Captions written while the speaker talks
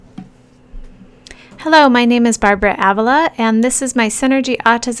Hello, my name is Barbara Avila, and this is my Synergy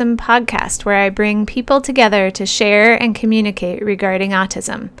Autism podcast, where I bring people together to share and communicate regarding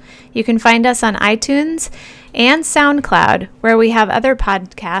autism. You can find us on iTunes and SoundCloud, where we have other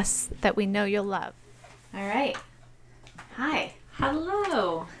podcasts that we know you'll love. All right. Hi.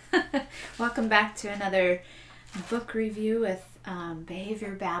 Hello. Welcome back to another book review with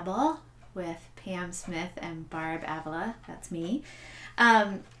Behavior Babble with Pam Smith and Barb Avila. That's me.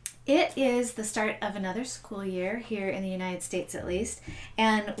 It is the start of another school year here in the United States, at least,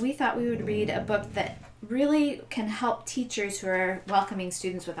 and we thought we would read a book that really can help teachers who are welcoming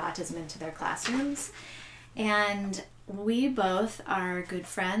students with autism into their classrooms. And we both are good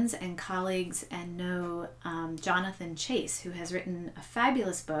friends and colleagues and know Jonathan Chase, who has written a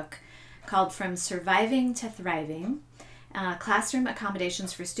fabulous book called From Surviving to Thriving, Classroom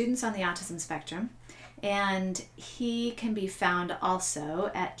Accommodations for Students on the Autism Spectrum. And he can be found also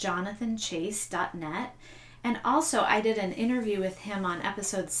at jonathanchase.net. And also, I did an interview with him on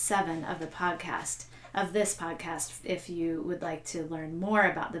episode 7 of this podcast, if you would like to learn more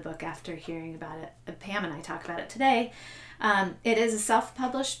about the book after hearing about it. Pam and I talk about it today. It is a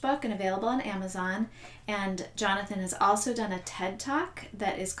self-published book and available on Amazon. And Jonathan has also done a TED Talk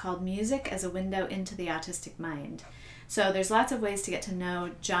that is called Music as a Window into the Autistic Mind. So there's lots of ways to get to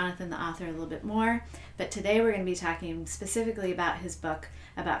know Jonathan, the author, a little bit more. But today we're going to be talking specifically about his book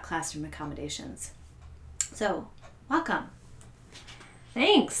about classroom accommodations. So, welcome.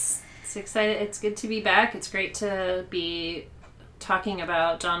 Thanks. It's excited. It's good to be back. It's great to be talking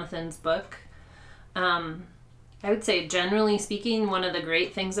about Jonathan's book. I would say, generally speaking, one of the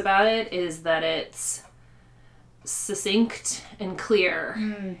great things about it is that it's succinct and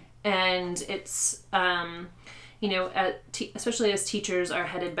clear. And it's... especially as teachers are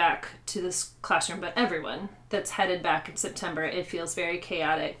headed back to this classroom, but everyone that's headed back in September, it feels very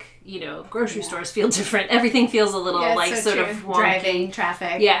chaotic. Grocery stores feel different. Everything feels a little of wonky. Driving,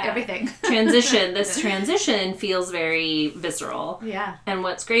 traffic, everything. This transition feels very visceral. Yeah. And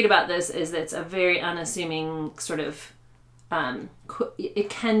what's great about this is that it's a very unassuming sort of, it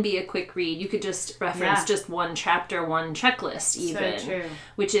can be a quick read. You could just reference just one chapter, one checklist even. So true.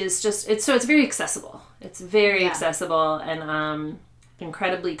 Which is it's very accessible. It's very accessible and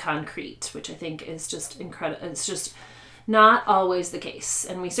incredibly concrete, which I think is just incredible. It's just not always the case.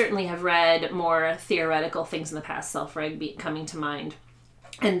 And we certainly have read more theoretical things in the past, self-reg coming to mind.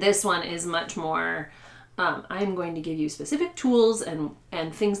 And this one is much more, I'm going to give you specific tools and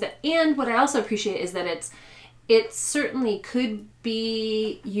things and what I also appreciate is that it certainly could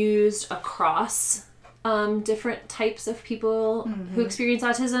be used across different types of people who experience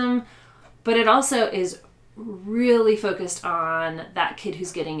autism, but it also is really focused on that kid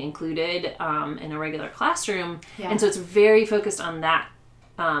who's getting included in a regular classroom. Yeah. And so it's very focused on that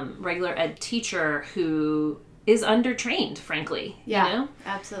regular ed teacher who is undertrained, frankly. Yeah,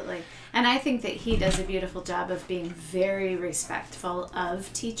 absolutely. And I think that he does a beautiful job of being very respectful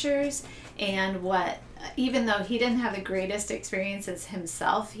of teachers and even though he didn't have the greatest experiences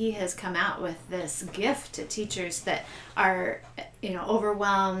himself, he has come out with this gift to teachers that are,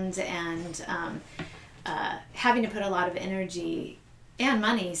 overwhelmed and having to put a lot of energy and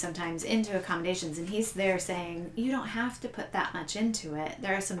money sometimes into accommodations. And he's there saying, you don't have to put that much into it.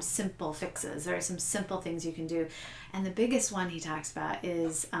 There are some simple fixes. There are some simple things you can do. And the biggest one he talks about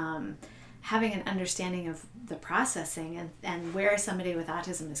is having an understanding of the processing and where somebody with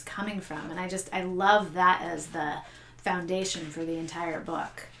autism is coming from. And I love that as the foundation for the entire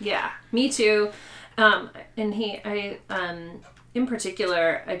book. Yeah, me too. In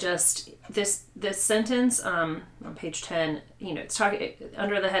particular, this sentence on page 10, it's talking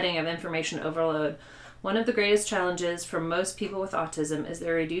under the heading of information overload. One of the greatest challenges for most people with autism is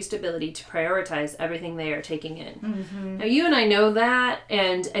their reduced ability to prioritize everything they are taking in. Mm-hmm. Now, you and I know that,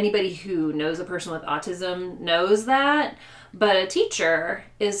 and anybody who knows a person with autism knows that, but a teacher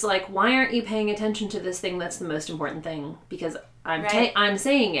is like, why aren't you paying attention to this thing that's the most important thing? Because I'm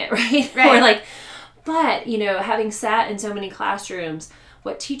saying it, right? Right. Or but, having sat in so many classrooms,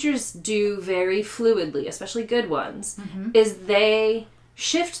 what teachers do very fluidly, especially good ones, is they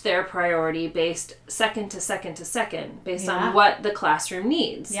shift their priority based second to second to second based on what the classroom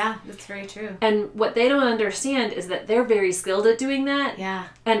needs. Yeah, that's very true. And what they don't understand is that they're very skilled at doing that. Yeah.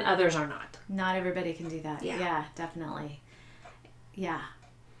 And others are not. Not everybody can do that. Yeah, definitely. Yeah.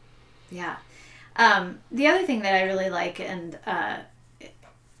 Yeah. The other thing that I really like and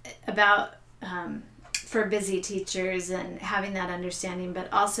about for busy teachers and having that understanding,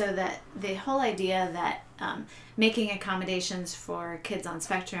 but also that the whole idea that making accommodations for kids on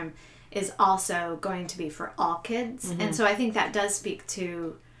spectrum is also going to be for all kids. Mm-hmm. And so I think that does speak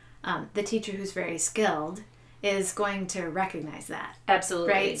to the teacher who's very skilled is going to recognize that.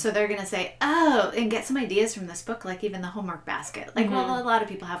 Absolutely. Right? So they're going to say, oh, and get some ideas from this book, like even the homework basket. Like, well, a lot of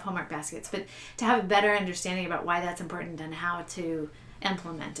people have homework baskets, but to have a better understanding about why that's important and how to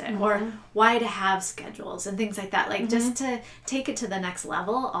implement it, or why to have schedules and things like that. Like, just to take it to the next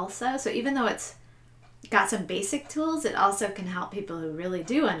level also. So even though it's got some basic tools, it also can help people who really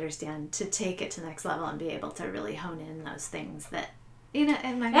do understand to take it to the next level and be able to really hone in those things that, you know,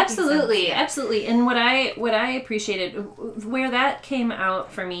 it might absolutely, sense. Yeah. absolutely. And what I appreciated, where that came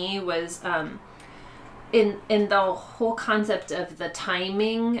out for me was in the whole concept of the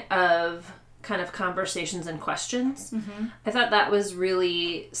timing of kind of conversations and questions. I thought that was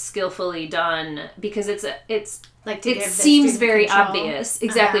really skillfully done, because it seems very obvious.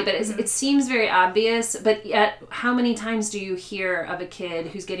 Exactly, but it seems very obvious, but yet how many times do you hear of a kid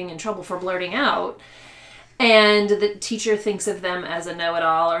who's getting in trouble for blurting out, and the teacher thinks of them as a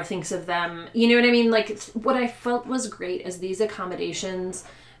know-it-all, or thinks of them, you know what I mean? Like, what I felt was great is these accommodations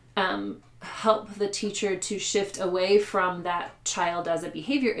help the teacher to shift away from that child as a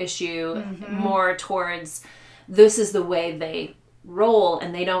behavior issue more towards, this is the way they roll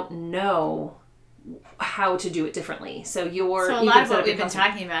and they don't know how to do it differently. So a lot of what we've been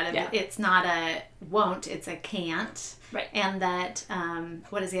talking about, it's not a won't, it's a can't. Right. And that,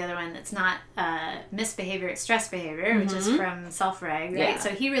 what is the other one? That's not misbehavior, it's stress behavior, which is from self-reg, right? Yeah. So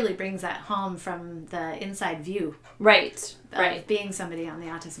he really brings that home from the inside view. Right. Of being somebody on the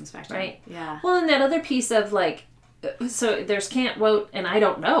autism spectrum. Right. Yeah. Well, and that other piece of, like, so there's can't, won't, and I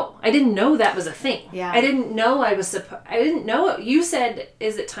don't know. I didn't know that was a thing. Yeah. I didn't know I didn't know. You said,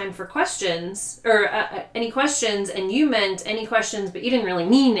 is it time for questions? Or any questions, and you meant any questions, but you didn't really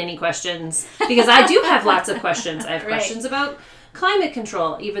mean any questions. Because I do have lots of questions. I have questions about climate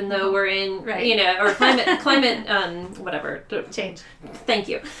control, even though we're in, you know, or climate, whatever. Change. Thank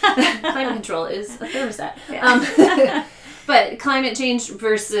you. Climate control is a thermostat. Yeah. But climate change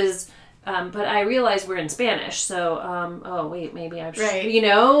versus... but I realize we're in Spanish, so oh wait, maybe I'm you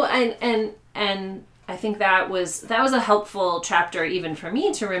know, and I think that was a helpful chapter even for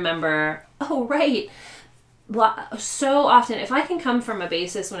me to remember. Oh right, so often if I can come from a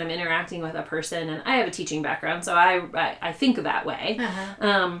basis when I'm interacting with a person, and I have a teaching background, so I think that way.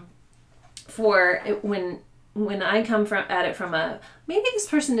 For when I come at it from a, maybe this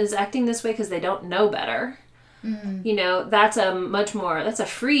person is acting this way because they don't know better. You know, that's a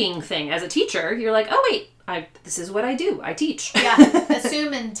freeing thing. As a teacher, you're like, oh wait, this is what I do. I teach. Yeah.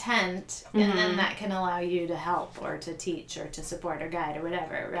 Assume intent, and then that can allow you to help or to teach or to support or guide or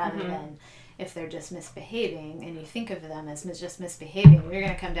whatever, rather than if they're just misbehaving and you think of them as just misbehaving, you're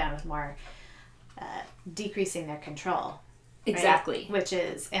going to come down with more decreasing their control. Exactly. Right? Which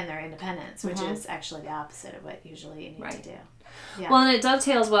is, and their independence, which is actually the opposite of what usually you need to do. Yeah. Well, and it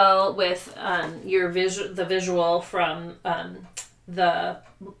dovetails well with the visual from the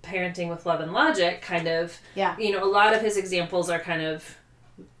Parenting with Love and Logic kind of. Yeah. You know, a lot of his examples are kind of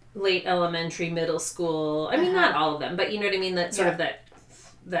late elementary, middle school. I mean, not all of them, but you know what I mean? That sort of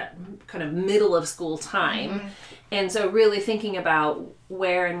that kind of middle of school time. And so really thinking about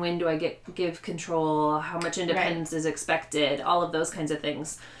where and when do I give control, how much independence is expected, all of those kinds of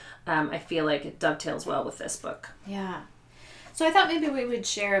things. I feel like it dovetails well with this book. Yeah. So I thought maybe we would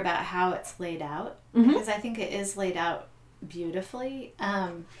share about how it's laid out, because I think it is laid out beautifully.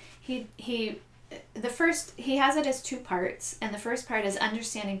 He has it as two parts, and the first part is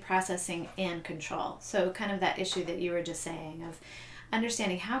understanding, processing, and control. So kind of that issue that you were just saying of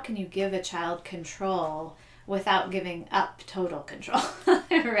understanding how can you give a child control without giving up total control,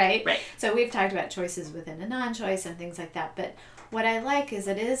 right? Right. So we've talked about choices within a non-choice and things like that, but what I like is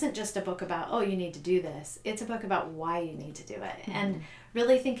that it isn't just a book about, oh, you need to do this. It's a book about why you need to do it. And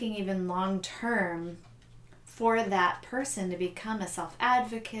really thinking even long-term for that person to become a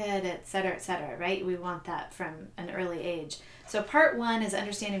self-advocate, et cetera, right? We want that from an early age. So part 1 is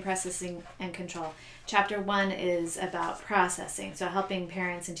understanding, processing, and control. Chapter 1 is about processing, so helping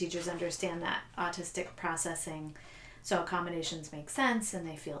parents and teachers understand that autistic processing so accommodations make sense and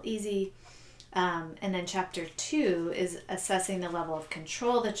they feel easy. And then chapter 2 is assessing the level of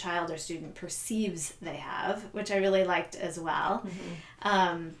control the child or student perceives they have, which I really liked as well.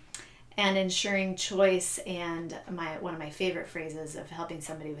 And ensuring choice, and one of my favorite phrases of helping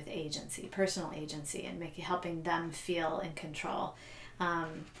somebody with agency, personal agency, and helping them feel in control.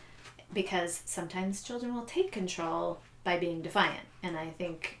 Because sometimes children will take control by being defiant. And I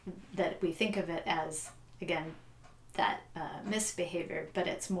think that we think of it as, again, that misbehavior, but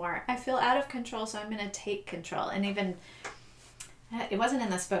it's more, I feel out of control, so I'm going to take control. And even, it wasn't in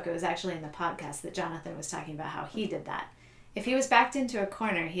this book, it was actually in the podcast that Jonathan was talking about how he did that. if he was backed into a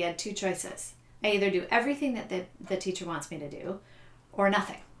corner, he had two choices. I either do everything that the teacher wants me to do or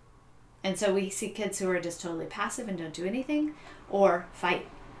nothing. And so we see kids who are just totally passive and don't do anything or fight,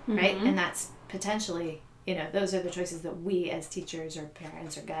 right? And that's potentially, those are the choices that we as teachers or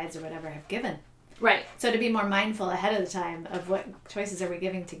parents or guides or whatever have given. Right. So to be more mindful ahead of the time of what choices are we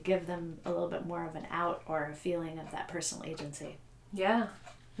giving to give them a little bit more of an out or a feeling of that personal agency. Yeah,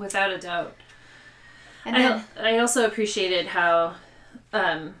 without a doubt. And then, I also appreciated how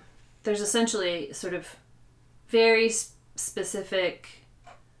there's essentially sort of very specific,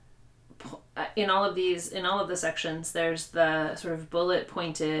 in all of the sections, there's the sort of bullet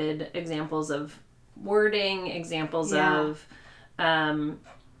pointed examples of wording, examples of the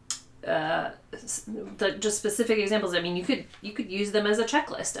just specific examples. I mean, you could use them as a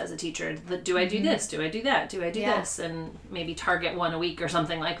checklist as a teacher. Do I do this? Do I do that? Do I do this? And maybe target one a week or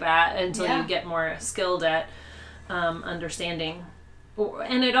something like that until you get more skilled at understanding.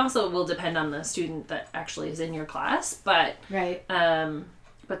 And it also will depend on the student that actually is in your class, but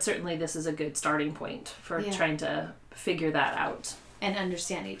but certainly this is a good starting point for trying to figure that out and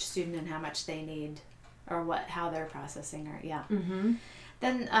understand each student and how much they need or how they're processing or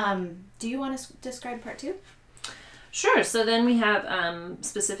Then, do you want to describe part 2? Sure. So then we have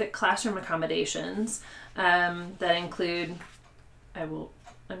specific classroom accommodations that include, I'm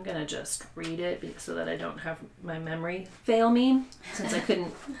going to just read it so that I don't have my memory fail me, since I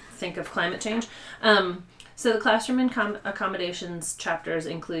couldn't think of climate change. So the classroom accommodations chapters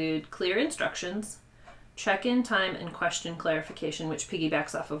include clear instructions, check-in time, and question clarification, which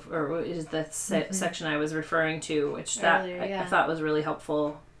piggybacks off of, or is the section I was referring to, which I thought was really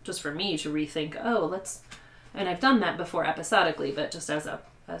helpful just for me to rethink, and I've done that before episodically, but just as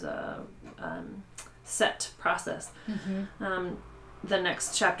a set process. The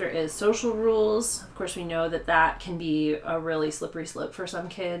next chapter is social rules. Of course, we know that can be a really slippery slope for some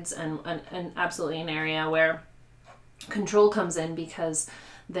kids, and absolutely an area where control comes in because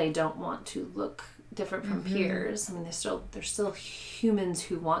they don't want to look different from peers. I mean, they're still humans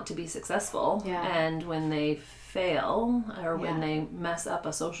who want to be successful, and when they fail or when they mess up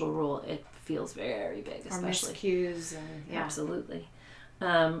a social rule, it feels very big, especially. Or miscues. Absolutely.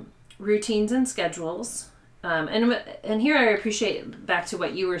 Routines and schedules. And here I appreciate, back to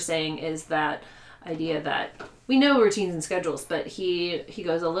what you were saying, is that idea that we know routines and schedules, but he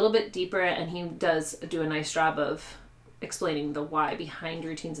goes a little bit deeper, and he does do a nice job of explaining the why behind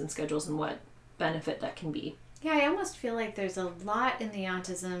routines and schedules and what benefit that can be. Yeah, I almost feel like there's a lot in the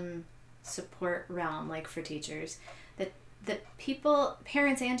autism support realm, like for teachers, that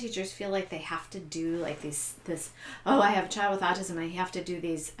parents and teachers feel like they have to do like I have a child with autism, I have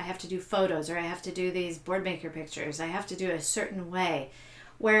to do photos, or I have to do these board maker pictures, I have to do it a certain way,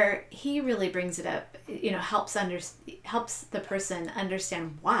 where he really brings it up, helps the person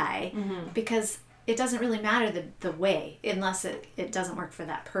understand why, because it doesn't really matter the way, unless it doesn't work for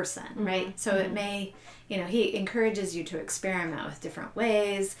that person, right? So it may, he encourages you to experiment with different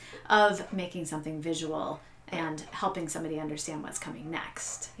ways of making something visual and helping somebody understand what's coming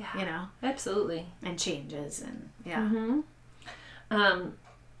next, Absolutely. And changes and,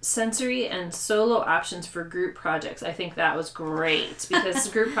 sensory and solo options for group projects. I think that was great, because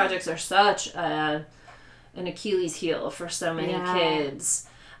group projects are such an Achilles heel for so many kids.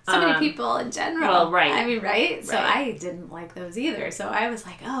 So many people in general. Well, right. I mean, right? So I didn't like those either. So I was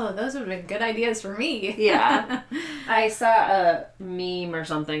like, those would have been good ideas for me. Yeah. I saw a meme or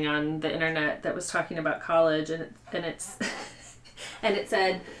something on the internet that was talking about college, and it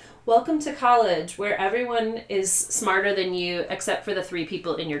said, "Welcome to college, where everyone is smarter than you except for the 3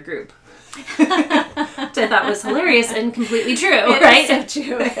 people in your group." Which I thought was hilarious and completely true, right? It's so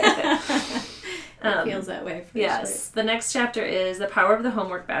true. It feels that way for sure. The next chapter is the power of the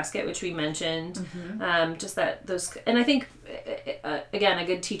homework basket, which we mentioned. Just that those, and I think again, a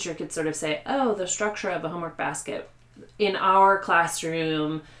good teacher could sort of say, the structure of a homework basket in our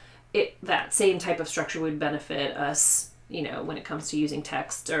classroom, that same type of structure would benefit us, when it comes to using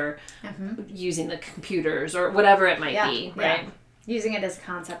text or using the computers or whatever it might be, right? Using it as a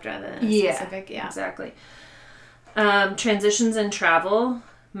concept rather than a specific. Exactly. Transitions and travel,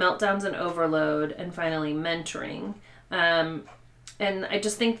 meltdowns and overload, and finally mentoring. And I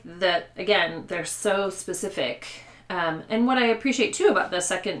just think that, again, they're so specific. And what I appreciate too about the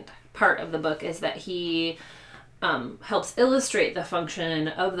second part of the book is that he helps illustrate the function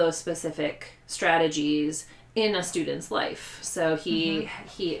of those specific strategies in a student's life. So he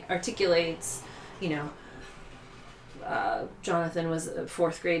articulates, Jonathan was a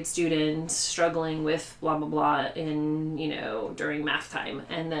 4th grade student struggling with blah, blah, blah during math time.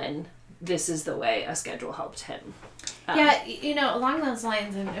 And then this is the way a schedule helped him. Along those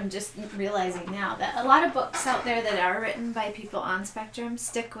lines, I'm just realizing now that a lot of books out there that are written by people on spectrum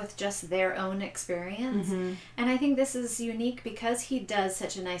stick with just their own experience. Mm-hmm. And I think this is unique because he does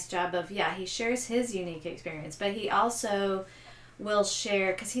such a nice job of, he shares his unique experience, but he also will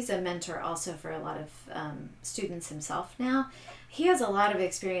share, because he's a mentor also for a lot of students himself now. He has a lot of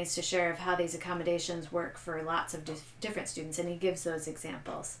experience to share of how these accommodations work for lots of different students, and he gives those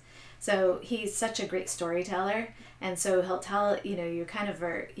examples. So he's such a great storyteller, and so he'll tell, you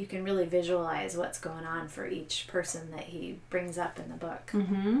can really visualize what's going on for each person that he brings up in the book.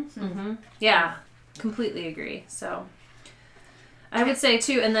 Mm-hmm. Mm-hmm. Yeah, completely agree. So I would say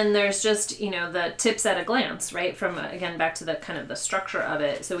too, and then there's just, the tips at a glance, right? From, again, back to the kind of the structure of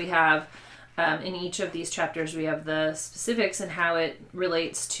it. So we have, in each of these chapters, we have the specifics and how it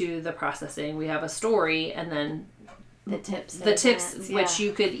relates to the processing. We have a story, and then the tips, which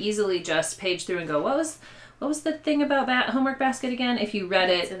you could easily just page through and go, what was the thing about homework basket again? If you read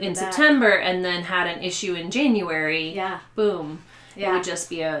it in September and then had an issue in January, boom, it would just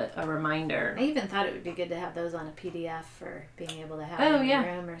be a reminder. I even thought it would be good to have those on a PDF for being able to have in your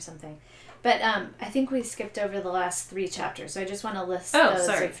room or something. But I think we skipped over the last 3 chapters, so I just want to list those.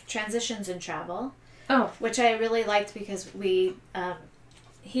 Of transitions and travel, which I really liked because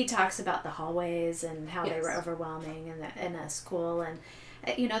he talks about the hallways and how they were overwhelming in a school. And,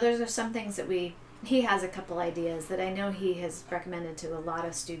 those are some things that he has a couple ideas that I know he has recommended to a lot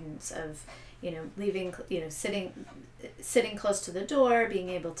of students of, leaving, sitting close to the door, being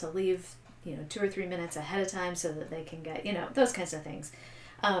able to leave, 2 or 3 minutes ahead of time so that they can get, those kinds of things.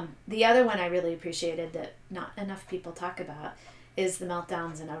 The other one I really appreciated that not enough people talk about is the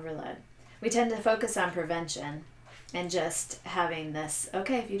meltdowns and overload. We tend to focus on prevention and just having this,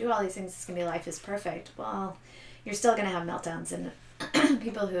 okay, if you do all these things, it's going to be life is perfect. Well, you're still going to have meltdowns and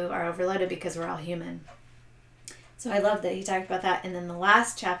people who are overloaded because we're all human. So I love that he talked about that. And then the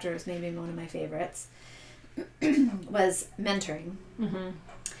last chapter is maybe one of my favorites, was mentoring. Mm-hmm.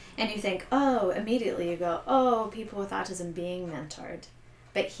 And you think, immediately you go, people with autism being mentored.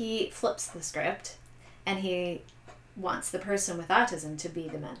 But he flips the script and he wants the person with autism to be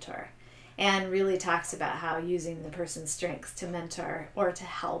the mentor. And really talks about how using the person's strengths to mentor or to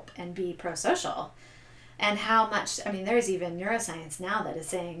help and be pro-social. And how much, there's even neuroscience now that is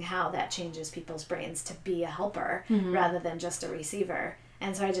saying how that changes people's brains to be a helper rather than just a receiver.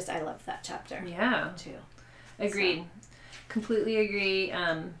 And so I love that chapter. Yeah. Too. Agreed. So. Completely agree.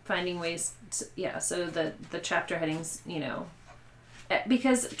 Finding ways to, so the chapter headings,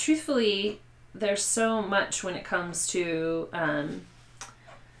 because truthfully, there's so much when it comes to,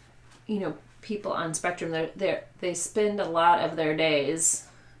 people on spectrum, they spend a lot of their days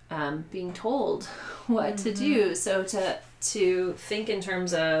being told what to do. So to think in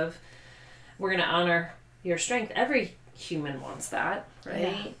terms of, we're going to honor your strength. Every human wants that, right?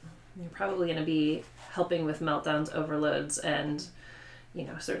 Yeah. You're probably going to be helping with meltdowns, overloads, and,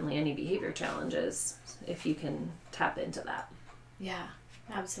 certainly any behavior challenges if you can tap into that. Yeah,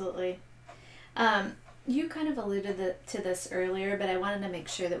 absolutely. You kind of alluded to this earlier, but I wanted to make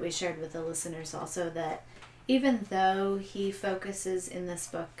sure that we shared with the listeners also that even though he focuses in this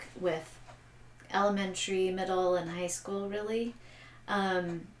book with elementary, middle, and high school, really,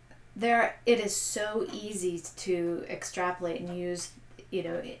 it is so easy to extrapolate and use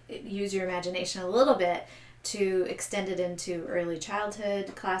your imagination a little bit to extend it into early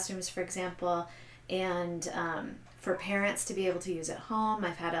childhood classrooms, for example, and for parents to be able to use at home.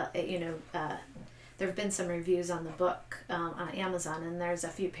 I've had there have been some reviews on the book on Amazon, and there's a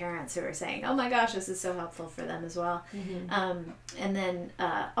few parents who are saying, oh my gosh, this is so helpful for them as well. Mm-hmm. And then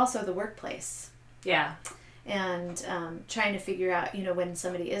also the workplace. Yeah. And trying to figure out, when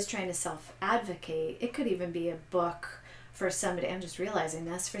somebody is trying to self-advocate, it could even be a book for somebody, I'm just realizing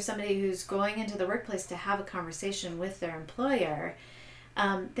this, for somebody who's going into the workplace to have a conversation with their employer.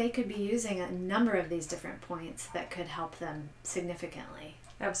 They could be using a number of these different points that could help them significantly.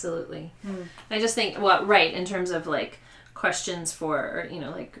 Absolutely. I just think, in terms of questions for,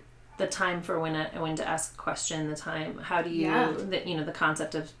 the time for when to ask a question, the time, how do you, the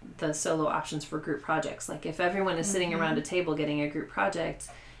concept of the solo options for group projects. If everyone is sitting around a table getting a group project,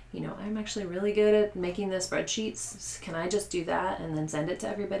 I'm actually really good at making the spreadsheets. Can I just do that and then send it to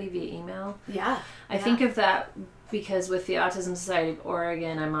everybody via email? Yeah. I think of that because with the Autism Society of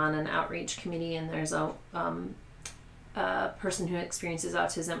Oregon, I'm on an outreach committee, and there's a person who experiences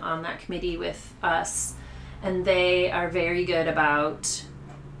autism on that committee with us, and they are very good about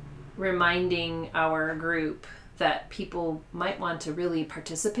reminding our group that people might want to really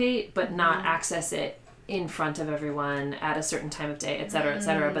participate but not access it in front of everyone at a certain time of day, et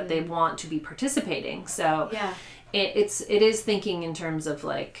cetera, but they want to be participating. So it is thinking in terms of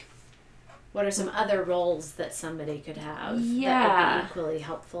like, what are some other roles that somebody could have Yeah. that would be equally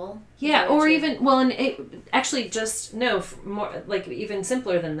helpful? Yeah, or even, well, and it actually just, no, more, like, even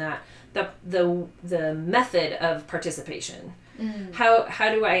simpler than that, the method of participation. How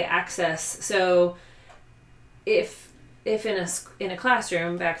do I access, so if in a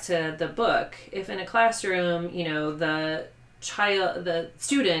classroom, back to the book, if in a classroom, you know, the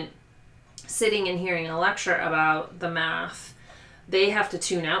student sitting and hearing a lecture about the math, they have to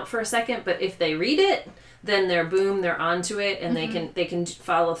tune out for a second, but if they read it, then they're onto it, and they can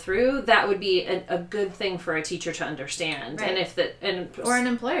follow through. That would be a good thing for a teacher to understand, right. or an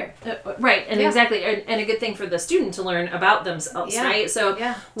employer, right, and exactly, and a good thing for the student to learn about themselves, right? So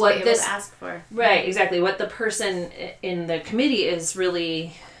what to be able to ask for, right, exactly, what the person in the committee is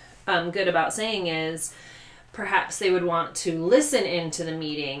really good about saying is, perhaps they would want to listen into the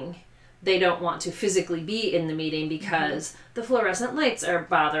meeting. They don't want to physically be in the meeting because the fluorescent lights are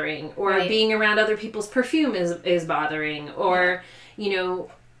bothering, or being around other people's perfume is bothering, or, you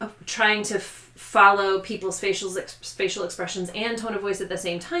know, trying to follow people's facial expressions and tone of voice at the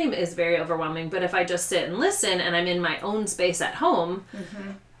same time is very overwhelming. But if I just sit and listen and I'm in my own space at home,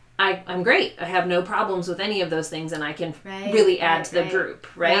 I'm great. I have no problems with any of those things, and I can really add to the group,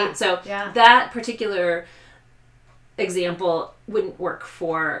 right? Yeah. So that particular example wouldn't work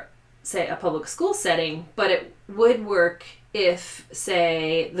for, say, a public school setting, but it would work if,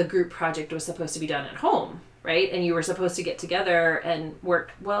 say, the group project was supposed to be done at home, right? And you were supposed to get together and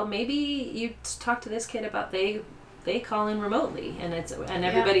work. Well, maybe you talk to this kid about they call in remotely, and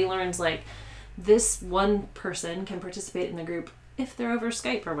everybody learns, like, this one person can participate in the group if they're over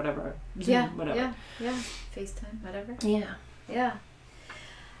Skype or whatever. Zoom, whatever. Yeah. FaceTime, whatever. Yeah.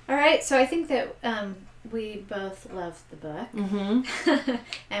 All right, so I think that we both love the book,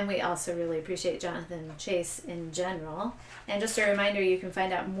 and we also really appreciate Jonathan Chase in general. And just a reminder, you can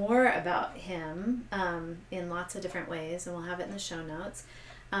find out more about him in lots of different ways, and we'll have it in the show notes.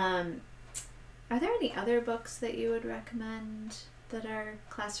 Are there any other books that you would recommend that are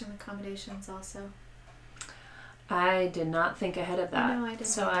classroom accommodations also? I did not think ahead of that, no, I didn't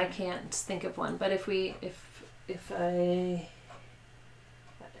so either. I can't think of one. But if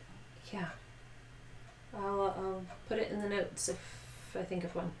I'll put it in the notes if I think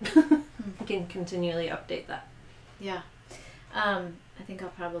of one. I can continually update that. Yeah. I think I'll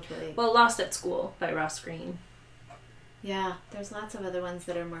probably... Well, Lost at School by Ross Greene. Yeah, there's lots of other ones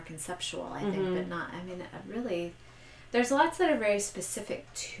that are more conceptual, I think, but not... I mean, really... There's lots that are very specific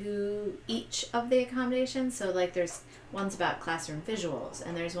to each of the accommodations. So, like, there's ones about classroom visuals,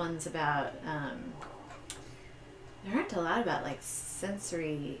 and there's ones about... there aren't a lot about, like,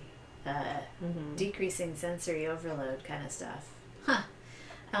 sensory... decreasing sensory overload kind of stuff.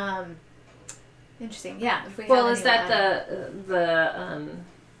 Interesting. Yeah. If we is that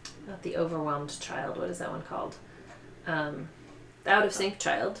not the overwhelmed child? What is that one called? The out of sync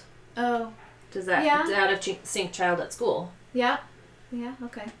child. Oh. Does that the out of sync child at school? Yeah. Yeah.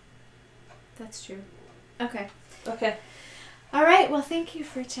 Okay. That's true. Okay. All right. Well, thank you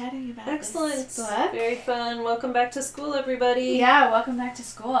for chatting about this book. Very fun. Welcome back to school, everybody. Yeah. Welcome back to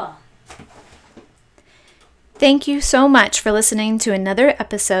school. Thank you so much for listening to another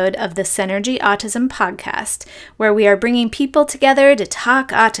episode of the Synergy Autism Podcast, where we are bringing people together to talk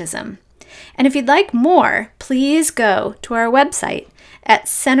autism. And if you'd like more, please go to our website at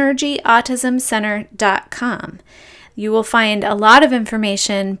synergyautismcenter.com. You will find a lot of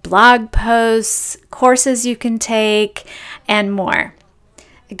information, blog posts, courses you can take, and more.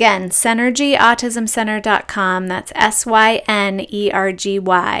 Again, synergyautismcenter.com. That's SYNERGY.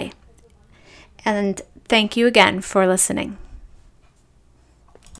 And thank you again for listening.